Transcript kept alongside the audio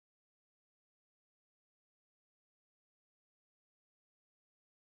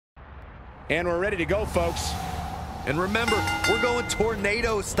And we're ready to go, folks. And remember, we're going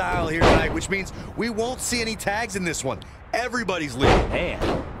tornado style here tonight, which means we won't see any tags in this one. Everybody's leaving.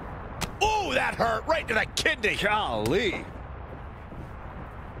 Man. Oh, that hurt right to the kidney. Golly.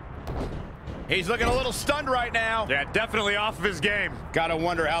 He's looking a little stunned right now. Yeah, definitely off of his game. Gotta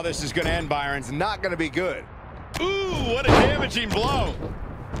wonder how this is gonna end, Byron. It's not going to be good. Ooh, what a damaging blow.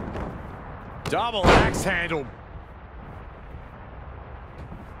 Double axe handle.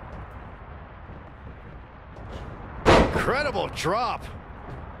 Incredible drop.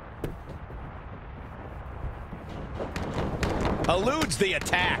 Eludes the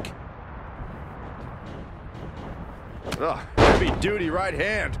attack. Ugh, heavy duty right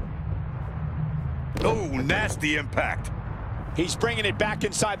hand. Oh, nasty impact. He's bringing it back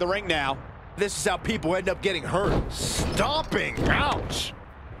inside the ring now. This is how people end up getting hurt. Stomping. Ouch.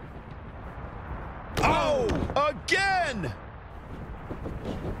 Oh, again.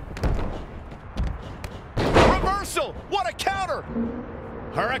 Reversal. What a counter.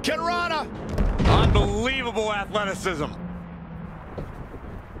 Hurricane Rana. Unbelievable athleticism.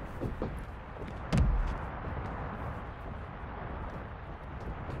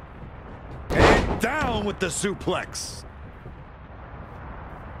 And down with the suplex.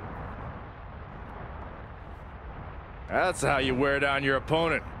 That's how you wear down your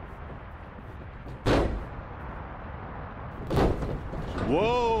opponent.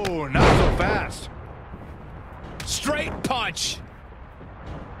 Whoa, not so fast. Straight punch.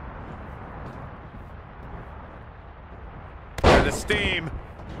 And the steam.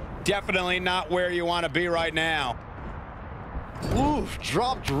 Definitely not where you want to be right now. Oof,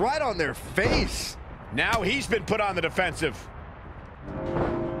 dropped right on their face. Now he's been put on the defensive.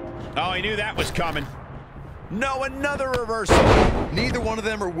 Oh, he knew that was coming. No, another reversal. Neither one of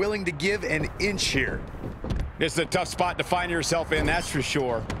them are willing to give an inch here. This is a tough spot to find yourself in, that's for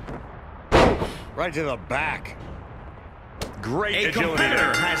sure. Right to the back. Great A agility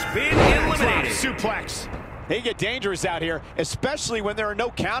competitor there. has been eliminated. Suplex. They get dangerous out here, especially when there are no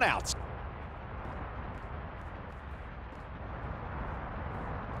countouts.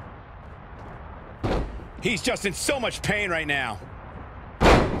 He's just in so much pain right now.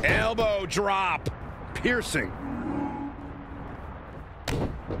 Elbow drop. Piercing.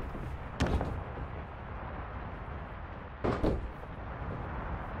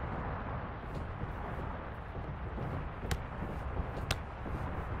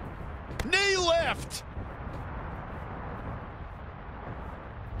 Knee lift.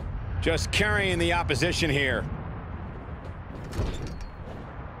 Just carrying the opposition here.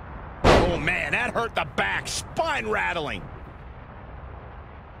 Oh, man, that hurt the back. Spine rattling.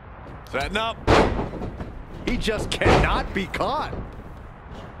 Setting up. He just cannot be caught.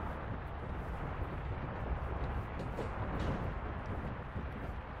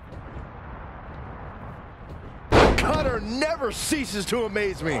 Cutter never ceases to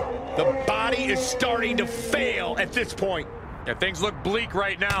amaze me. The body is starting to fail at this point. Yeah, things look bleak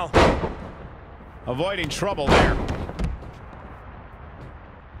right now. Avoiding trouble there.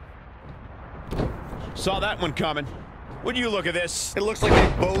 Saw that one coming. Would you look at this? It looks like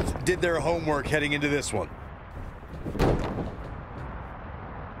they both did their homework heading into this one.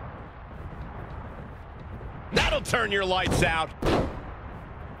 That'll turn your lights out.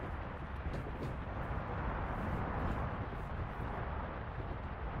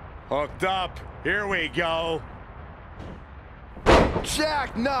 Hooked up. Here we go.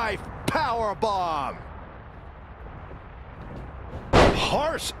 Jackknife powerbomb.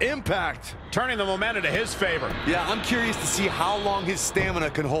 Harsh impact. Turning the momentum to his favor. Yeah, I'm curious to see how long his stamina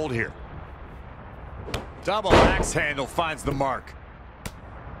can hold here. Double axe handle finds the mark.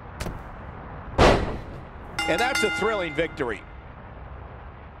 And that's a thrilling victory.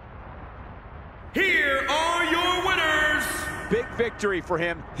 Here are your winners. Big victory for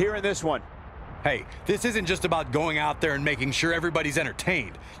him here in this one. Hey, this isn't just about going out there and making sure everybody's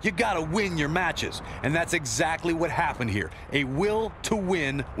entertained. You gotta win your matches, and that's exactly what happened here. A will to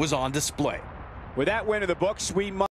win was on display. With that win in the books, we must